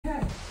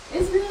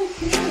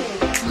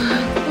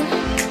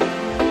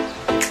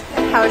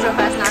How was your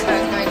first night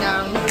going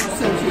down?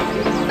 So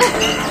cheeky.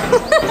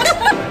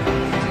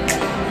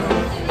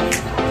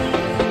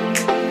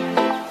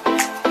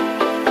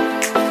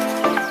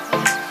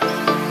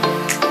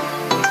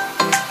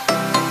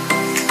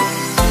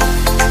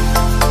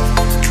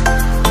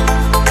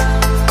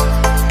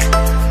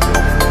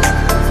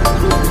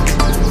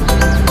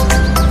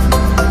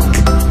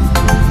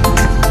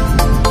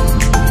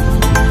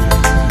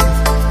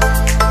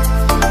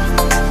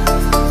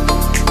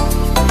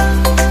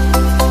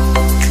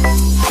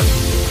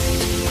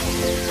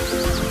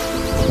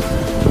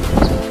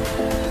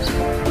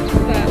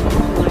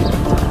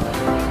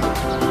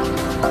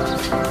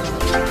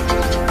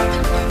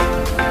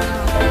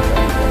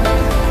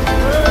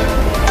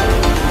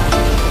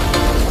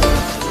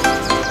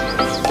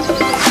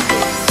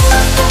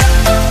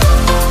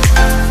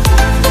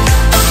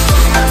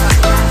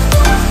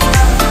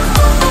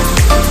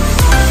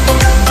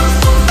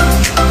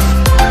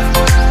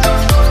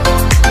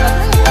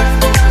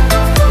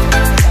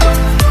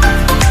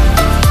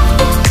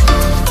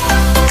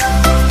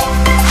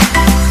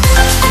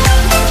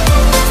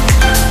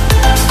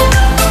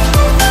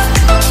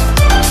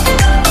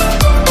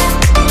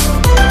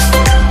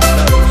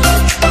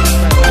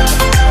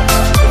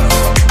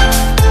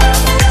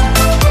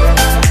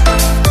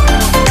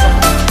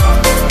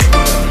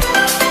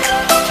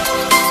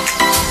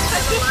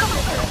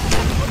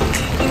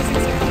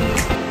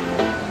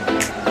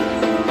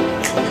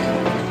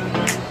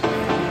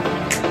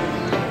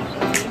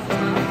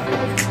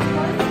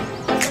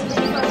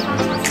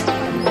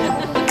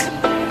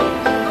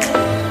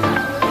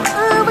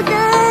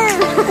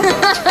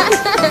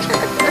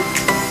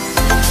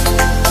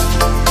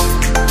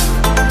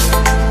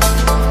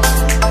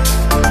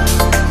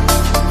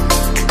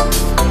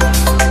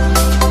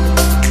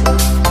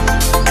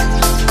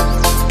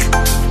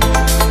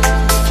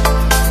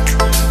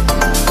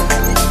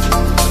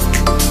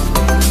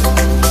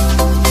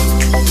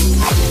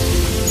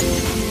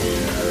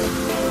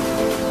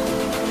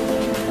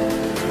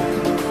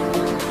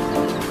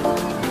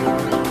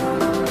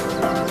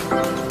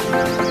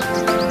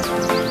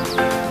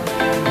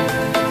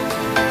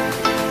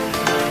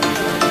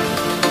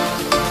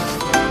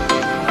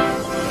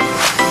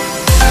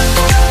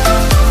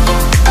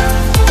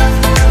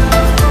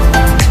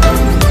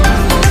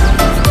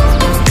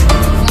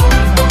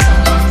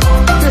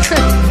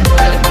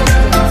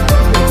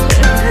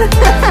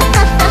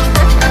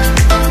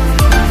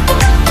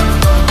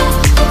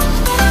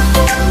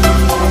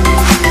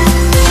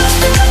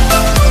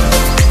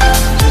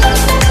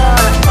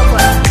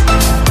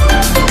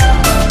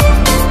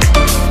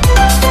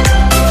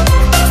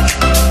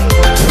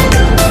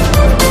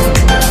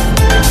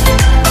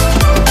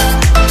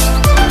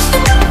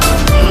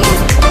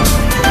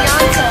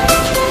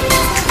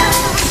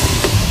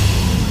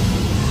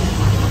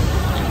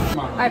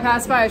 I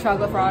passed by a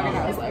chocolate frog and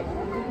I was like,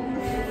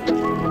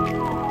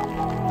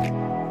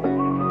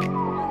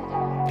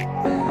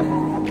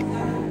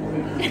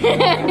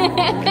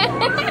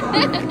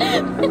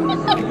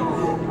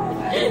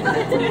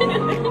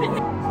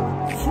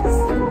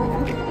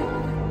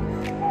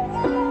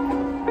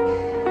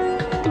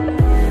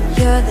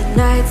 You're the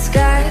night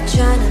sky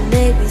trying to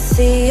make me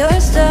see your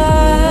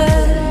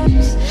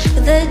stars,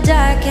 but the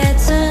dark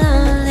gets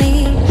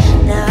lonely.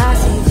 Now I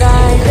see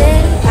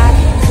violet, I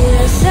can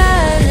feel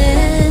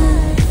silence.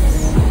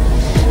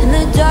 In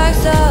the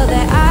dark's all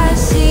that I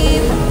see.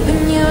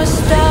 When your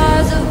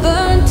stars are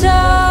burnt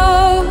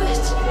out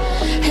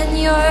and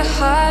your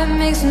heart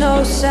makes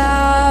no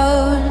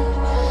sound,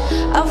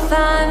 I'll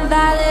find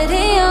violet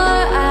in your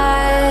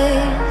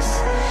eyes.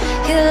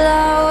 You'll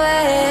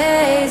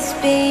always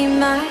be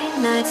my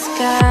night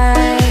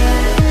sky.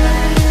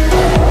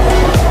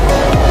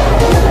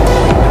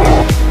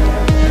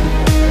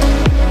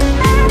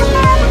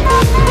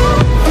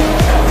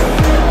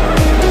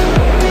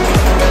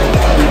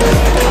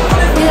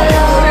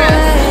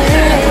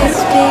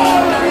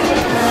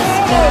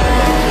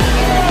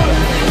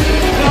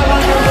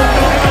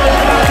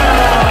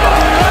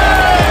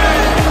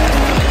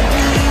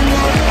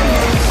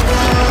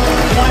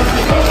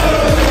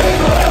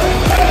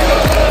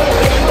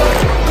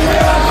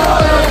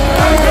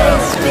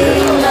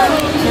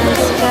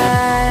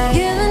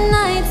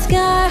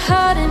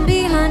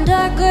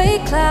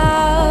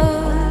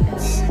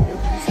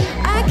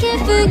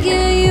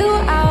 Figure you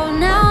out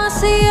now. I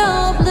see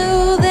your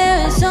blue.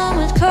 There is so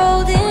much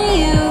cold in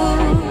you,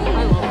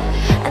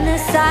 and the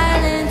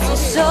silence is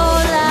so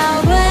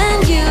loud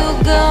when you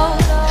go.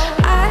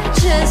 I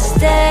just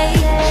stay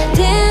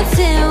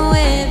dancing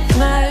with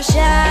my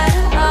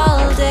shadow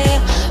all day.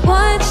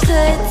 Watch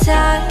the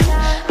time.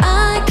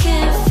 I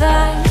can't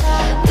find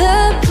the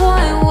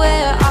point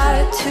where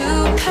our two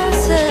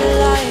pass the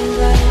line,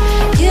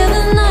 but you're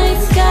the night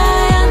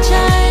sky. I'm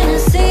trying to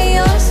see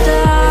your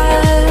stars.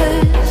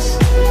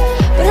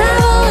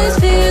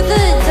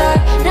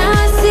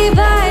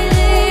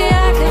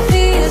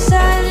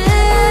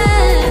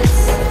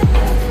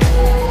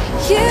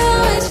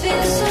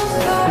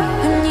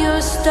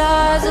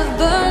 Stars have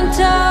burnt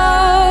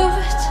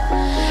out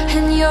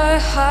and your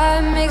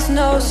heart makes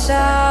no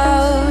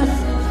sound.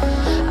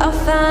 I'll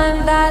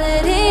find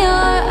valid in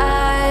your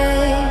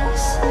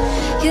eyes.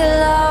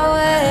 You'll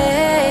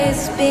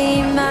always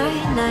be my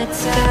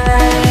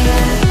nighttime.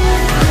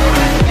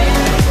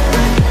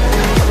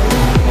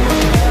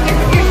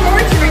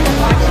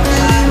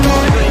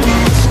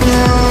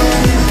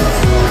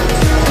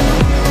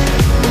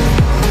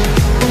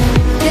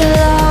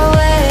 You'll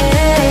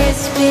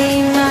always be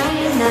my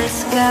night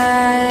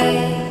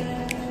sky.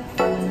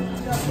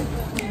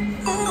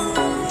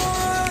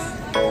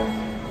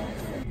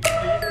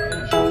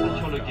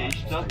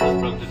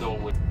 Broke the door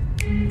with.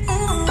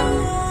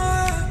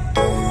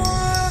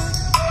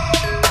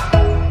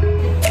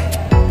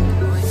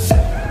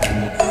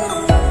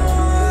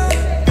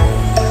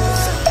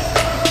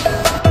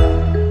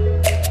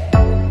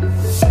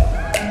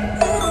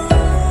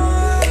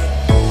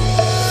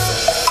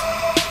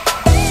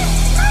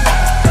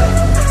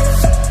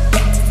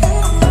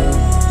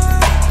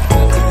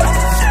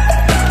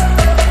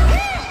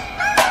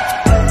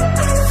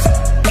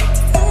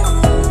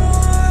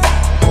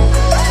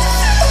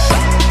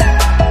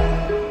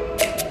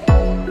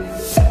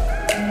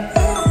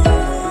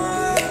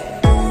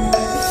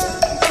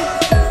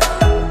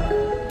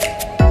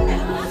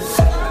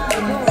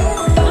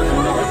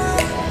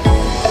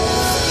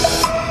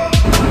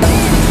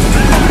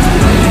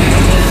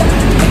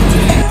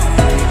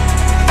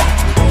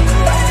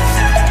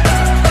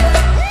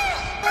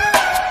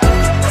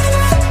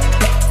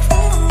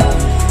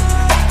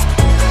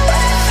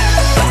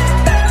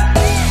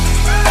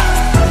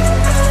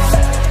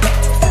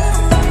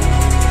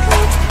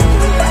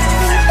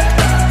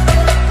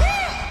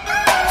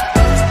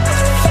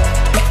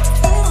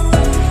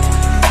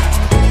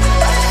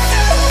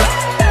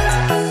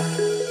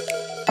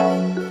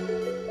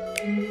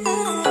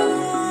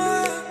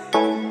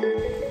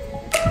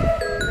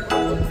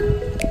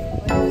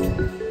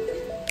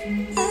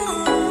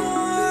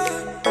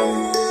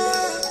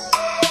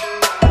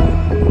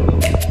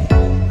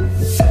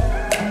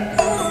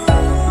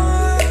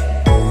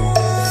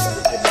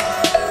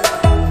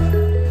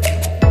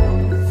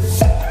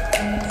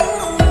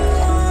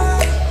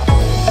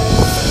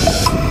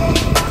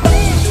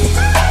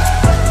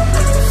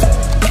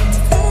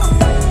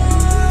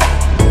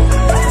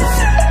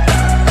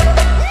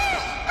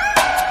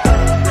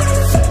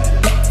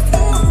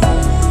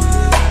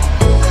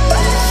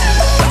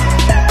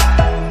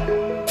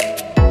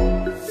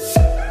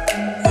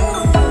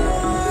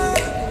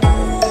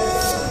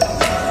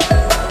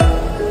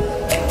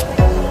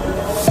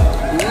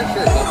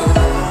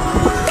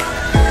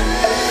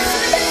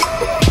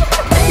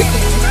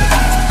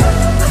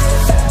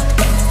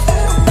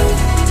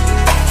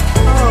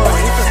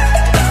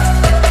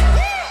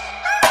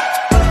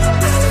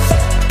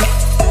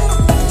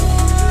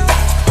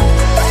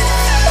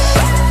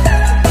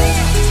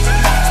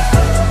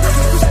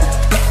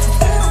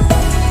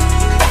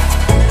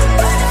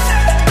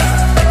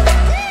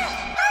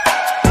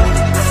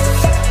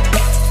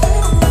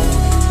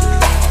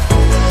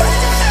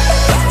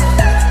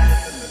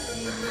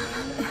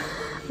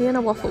 In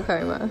a waffle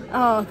coma.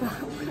 Oh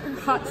god,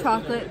 hot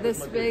chocolate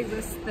this big,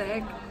 this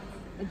thick,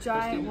 a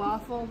giant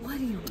waffle. What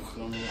do you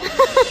want?